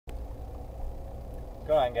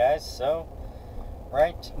going on, guys? So,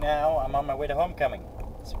 right now I'm on my way to homecoming.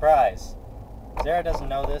 Surprise! Zara doesn't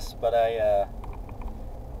know this, but I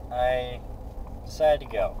decided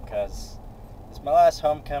to go because it's my last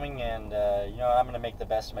homecoming, and I'm gonna make the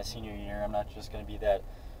best of my senior year. I'm not just gonna be that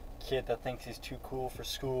kid that thinks he's too cool for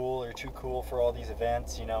school or too cool for all these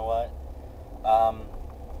events. You know what?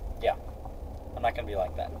 Yeah, I'm not gonna be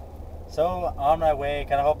like that. So on my way,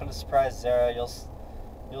 kind of hoping to surprise Zara. You'll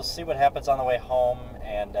see what happens on the way home,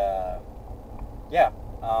 and I'll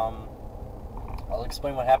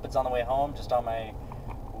explain what happens on the way home, just on my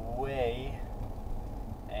way,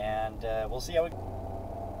 and we'll see how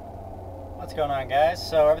what's going on, guys.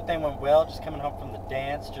 So everything went well. Just coming home from the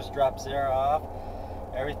dance, just dropped Zara off.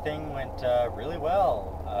 Everything went really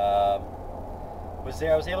well. I was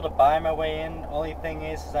able to buy my way in. Only thing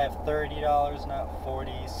is I have $30, not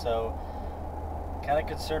 $40, so kind of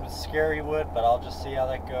concerned with Scarywood, but I'll just see how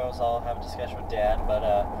that goes. I'll have a discussion with Dad, but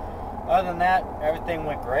other than that, everything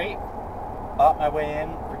went great. Bought my way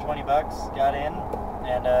in for 20 bucks, got in,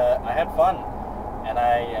 and I had fun. And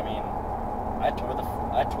I tore the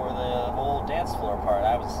whole dance floor apart.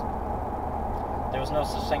 There was no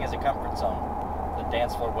such thing as a comfort zone. The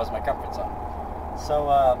dance floor was my comfort zone. So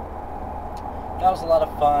that was a lot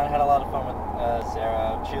of fun. Had a lot of fun with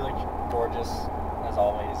Zara. She looked gorgeous as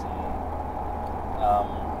always, and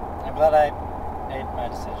I'm glad I made my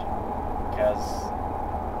decision because,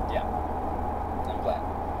 yeah, I'm glad.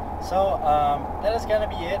 So that is gonna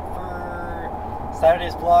be it for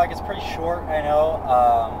Saturday's vlog. It's pretty short, I know.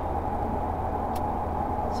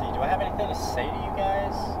 Let's see, do I have anything to say to you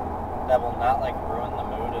guys that will not ruin the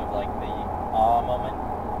mood of the awe moment?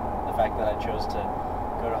 The fact that I chose to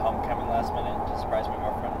go to homecoming last minute to surprise my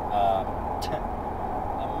girlfriend.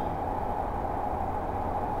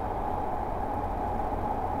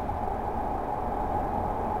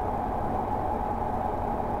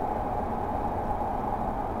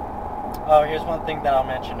 Oh, here's one thing that I'll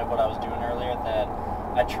mention of what I was doing earlier, that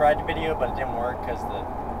I tried to video, but it didn't work because the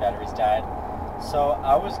batteries died. So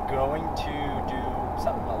I was going to do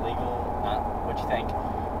something illegal, not what you think.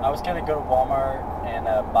 I was going to go to Walmart and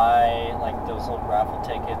buy those old raffle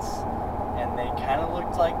tickets, and they kind of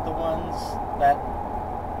looked like the ones that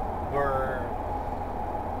were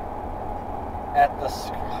at the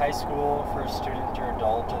high school for student or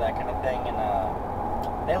adult or that kind of thing, and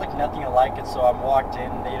they look nothing alike. And so I walked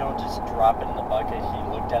in. They don't just drop it in the bucket. He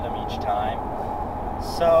looked at them each time.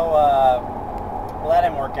 So well, that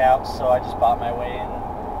didn't work out, so I just bought my way in,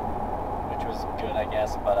 which was good, I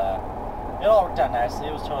guess, but it all worked out nicely.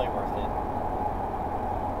 It was totally worth it,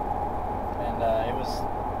 and it was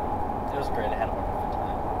great. I had a wonderful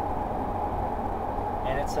time,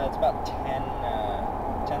 and it's about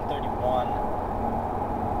 10:31.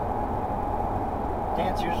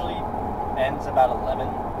 Dance usually ends about 11,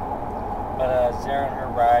 but Zara and her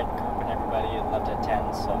ride group and everybody left at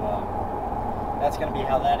 10, so that's gonna be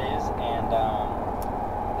how that is, and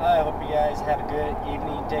I hope you guys have a good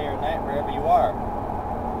evening, day, or night wherever you are.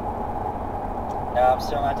 No, I'm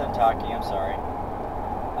still not done talking, I'm sorry.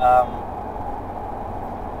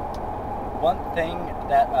 One thing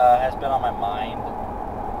that has been on my mind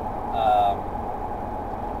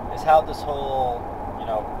is how this whole,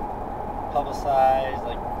 publicized,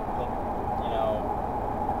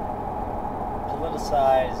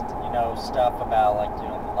 politicized, stuff about, the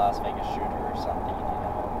Las Vegas shooter or something,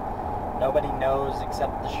 Nobody knows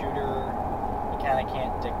except the shooter. You kind of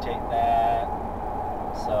can't dictate that.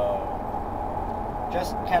 So,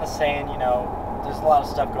 just kind of saying, there's a lot of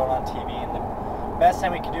stuff going on TV, and the best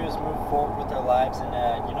thing we can do is move forward with our lives and,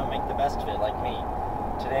 make the best of it, like me.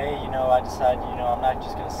 Today, I decided, I'm not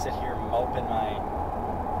just going to sit here and mope in my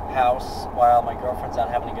house while my girlfriend's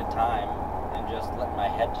out having a good time and just let my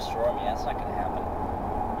head destroy me. That's not going to happen.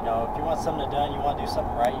 If you want something done, you want to do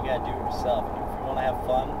something right, you got to do it yourself. If you want to have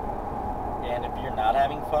fun, and if you're not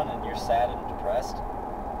having fun and you're sad and depressed,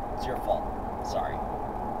 it's your fault. Sorry.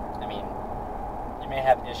 You may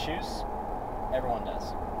have issues. Everyone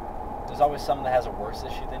does. There's always someone that has a worse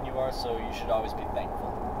issue than you are, so you should always be thankful.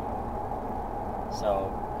 So,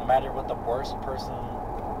 no matter what the worst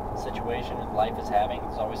situation in life is having,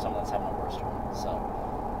 there's always someone that's having a worse one. So,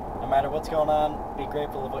 no matter what's going on, be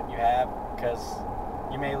grateful of what you have, because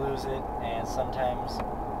you may lose it, and sometimes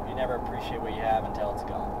you never appreciate what you have until it's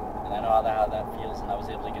gone. And I know how that feels, and I was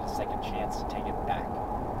able to get a second chance to take it back.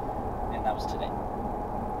 And that was today.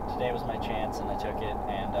 Today was my chance, and I took it,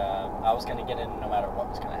 and I was going to get in no matter what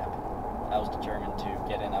was going to happen. I was determined to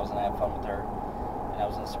get in. I was going to have fun with her, and I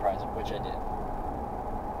was going to surprise her, which I did.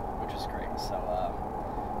 Which was great. So,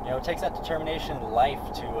 it takes that determination in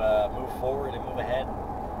life to move forward and move ahead.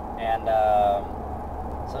 And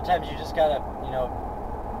sometimes you just gotta, you know,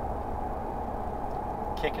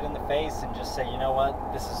 kick it in the face and just say, you know what,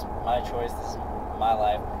 this is my choice, this is my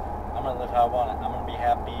life. I'm gonna live how I want it. I'm gonna be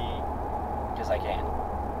happy because I can.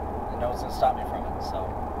 And no one's gonna stop me from it. So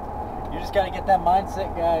you just gotta get that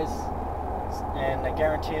mindset, guys. And I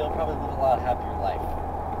guarantee you'll probably live a lot happier life.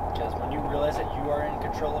 Because when you realize that you are in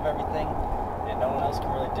control of everything and no one else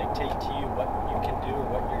can really dictate to you what you can do or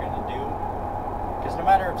what you're gonna do. Because no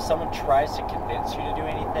matter if someone tries to convince you to do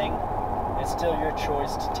anything, it's still your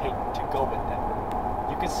choice to go with them.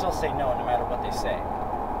 You can still say no matter what they say.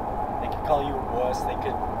 They could call you a wuss, they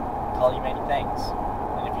could call you many things.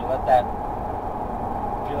 And if you let that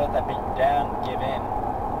beat you down, give in,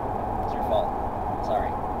 it's your fault.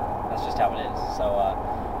 Sorry. That's just how it is. So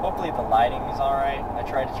hopefully the lighting is alright. I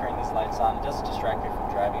tried to turn these lights on. It doesn't distract me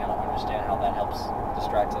from driving. I don't understand how that helps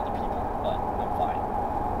distract other people, but I'm fine.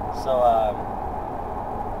 So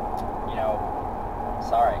you know,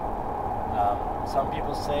 sorry. Some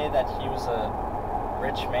people say that he was a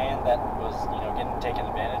rich man that was, you know, getting taken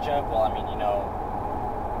advantage of. Well, I mean, you know,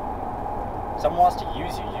 someone wants to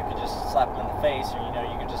use you, you could just slap them in the face, or, you know,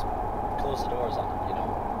 you could just close the doors on them, you know.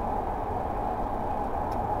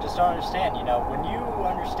 Just don't understand, you know, when you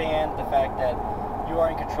understand the fact that you are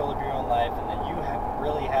in control of your own life and that you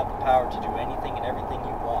really have the power to do anything and everything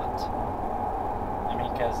you want. I mean,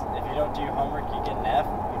 because if you don't do your homework, you get an F,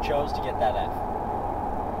 you chose to get that F.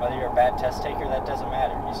 Whether you're a bad test taker, that doesn't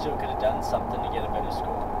matter. You still could have done something to get a better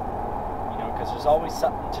score. You know, because there's always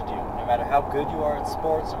something to do. No matter how good you are at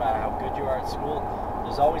sports, no matter how good you are at school,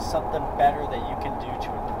 there's always something better that you can do to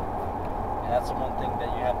improve. And that's the one thing that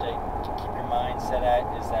you have to keep your mind set at,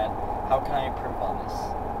 is that, how can I improve on this?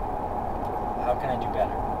 How can I do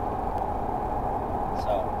better?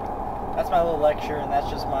 So, that's my little lecture, and that's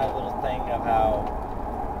just my little thing of how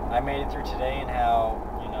I made it through today, and how,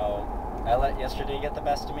 you know, I let yesterday get the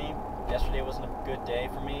best of me. Yesterday wasn't a good day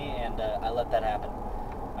for me, and I let that happen.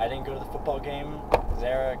 I didn't go to the football game.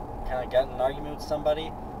 Zara kind of got in an argument with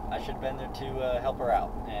somebody. I should have been there to help her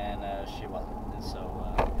out, and she wasn't. And so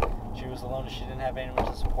she was alone, and she didn't have anyone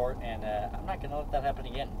to support, and I'm not going to let that happen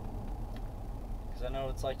again. Because I know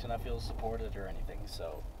what it's like to not feel supported or anything,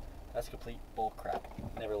 so that's complete bull crap.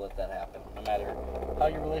 Never let that happen. No matter how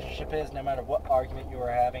your relationship is, no matter what argument you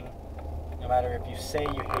are having, no matter if you say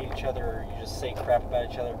you hate each other or you just say crap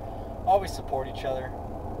about each other, always support each other,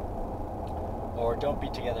 or don't be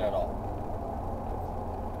together at all.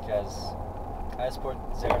 Because I support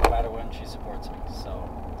Zara no matter when she supports me, so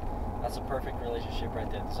that's a perfect relationship right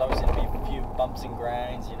there. There's always going to be a few bumps and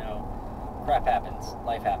grinds, you know. Crap happens.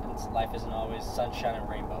 Life happens. Life isn't always sunshine and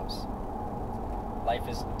rainbows. Life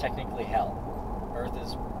is technically hell. Earth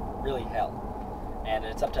is really hell. And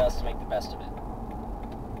it's up to us to make the best of it.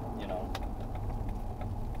 You know.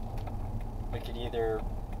 We could either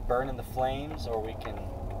burn in the flames, or we can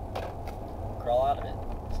crawl out of it.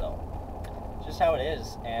 So, it's just how it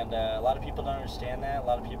is. And a lot of people don't understand that. A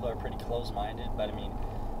lot of people are pretty close-minded. But I mean,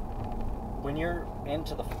 when you're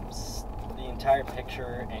into the entire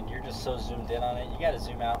picture and you're just so zoomed in on it, you got to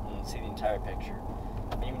zoom out and see the entire picture.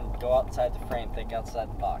 Even go outside the frame, think outside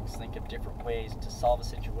the box. Think of different ways to solve a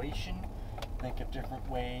situation. Think of different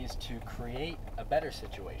ways to create a better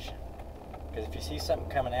situation. Because if you see something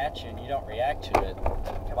coming at you and you don't react to it,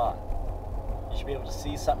 come on. You should be able to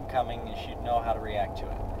see something coming, and you should know how to react to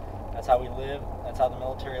it. That's how we live. That's how the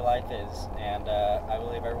military life is. And I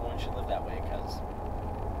believe everyone should live that way, because,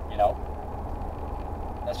 you know,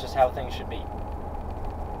 that's just how things should be.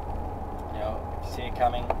 You know, if you see it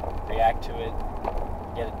coming, react to it,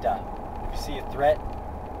 get it done. If you see a threat,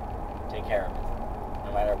 take care of it.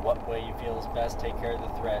 No matter what way you feel is best, take care of the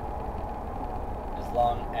threat. As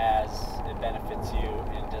long as it benefits you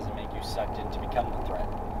and it doesn't make you sucked in to become the threat.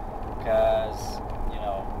 Because, you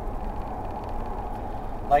know,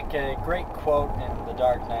 like a great quote in The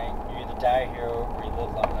Dark Knight, you either die a hero or you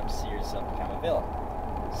live long enough to see yourself become a villain.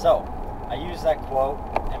 So, I use that quote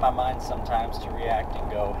in my mind sometimes to react and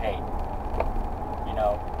go, hey, you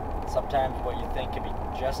know, sometimes what you think can be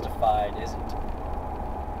justified isn't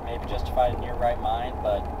maybe justified in your right mind,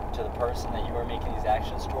 but to the person that you are making these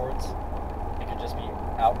actions towards, it could just be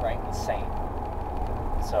outright insane.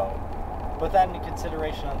 So, put that into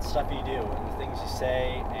consideration on the stuff you do, and the things you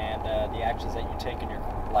say, and the actions that you take in your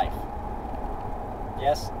life.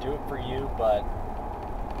 Yes, do it for you, but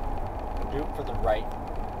do it for the right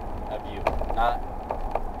of you, not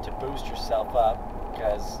to boost yourself up,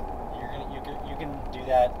 because you can do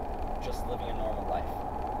that just living a normal life.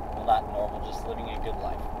 Well, not normal, just living a good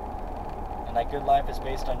life. And that good life is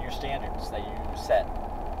based on your standards that you set.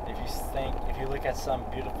 If you look at some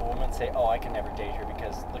beautiful woman and say, oh, I can never date her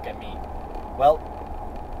because look at me. Well,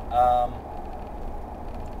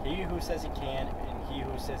 He who says he can and he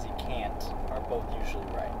who says he can't are both usually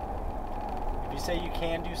right. If you say you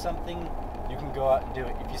can do something, you can go out and do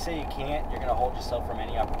it. If you say you can't, you're going to hold yourself from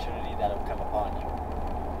any opportunity that will come upon you.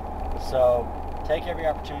 So take every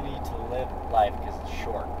opportunity to live life because it's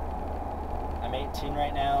short. I'm 18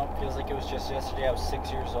 right now. Feels like it was just yesterday. I was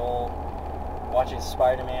 6 years old, watching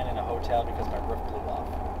Spider-Man in a hotel because my roof blew off.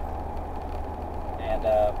 And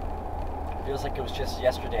it feels like it was just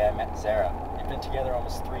yesterday I met Zara. We've been together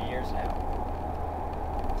almost 3 years now.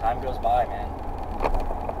 Time goes by, man.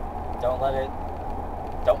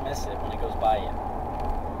 Don't miss it when it goes by you.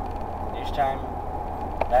 Each time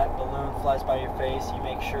that balloon flies by your face, you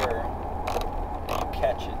make sure that you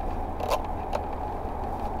catch it.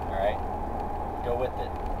 Alright? Go with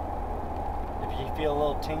it. If you feel a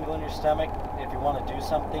little tingle in your stomach, if you want to do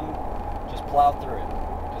something, just plow through it.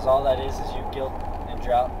 Because all that is you guilt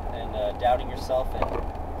and doubting yourself, and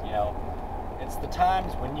it's the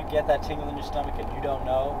times when you get that tingle in your stomach and you don't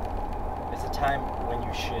know, it's the time when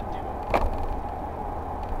you should do it.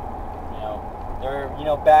 There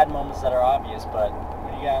are, bad moments that are obvious, but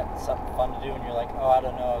when you got something fun to do and you're like, oh, I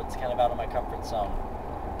don't know, it's kind of out of my comfort zone,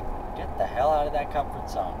 get the hell out of that comfort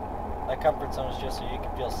zone. That comfort zone is just so you can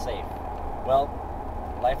feel safe. Well,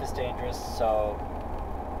 life is dangerous, so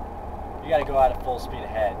you got to go out at full speed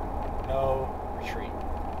ahead. No retreat.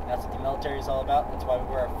 That's what the military is all about. That's why we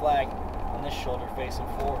wear our flag on this shoulder facing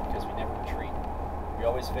forward, because we never retreat. We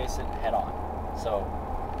always face it head on. So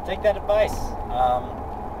take that advice.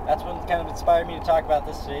 That's what kind of inspired me to talk about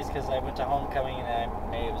this today, is because I went to homecoming and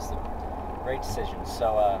it was a great decision.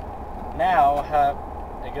 So now have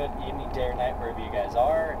a good evening, day, or night, wherever you guys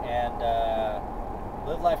are, and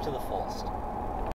live life to the fullest.